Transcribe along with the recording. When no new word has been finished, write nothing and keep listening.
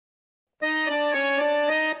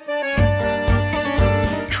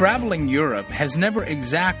Traveling Europe has never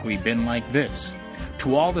exactly been like this.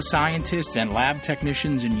 To all the scientists and lab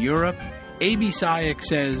technicians in Europe, SCIEX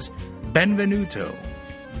says, Benvenuto,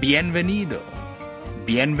 bienvenido,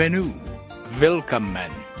 bienvenue,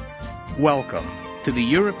 willkommen. Welcome to the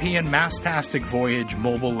European MASStastic Voyage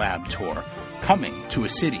mobile lab tour, coming to a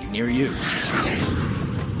city near you.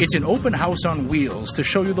 It's an open house on wheels to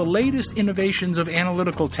show you the latest innovations of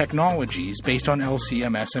analytical technologies based on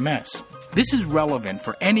LC-MS. This is relevant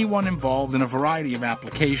for anyone involved in a variety of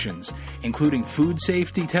applications, including food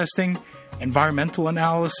safety testing, environmental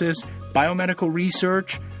analysis, biomedical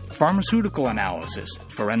research, pharmaceutical analysis,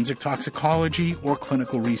 forensic toxicology, or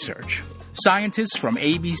clinical research. Scientists from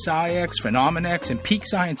SCIEX, Phenomenex, and Peak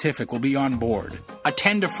Scientific will be on board.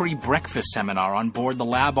 Attend a free breakfast seminar on board the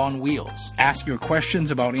Lab on Wheels. Ask your questions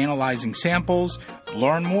about analyzing samples.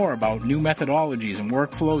 Learn more about new methodologies and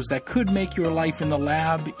workflows that could make your life in the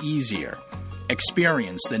lab easier.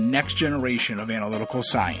 Experience the next generation of analytical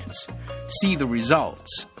science. See the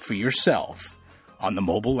results for yourself on the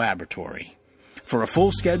mobile laboratory. For a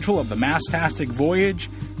full schedule of the MASStastic Voyage,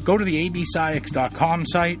 go to the absciex.com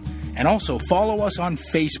site and also follow us on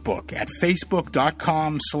Facebook at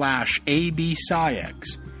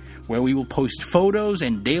facebook.com/absciex, where we will post photos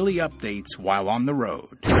and daily updates while on the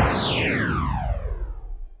road.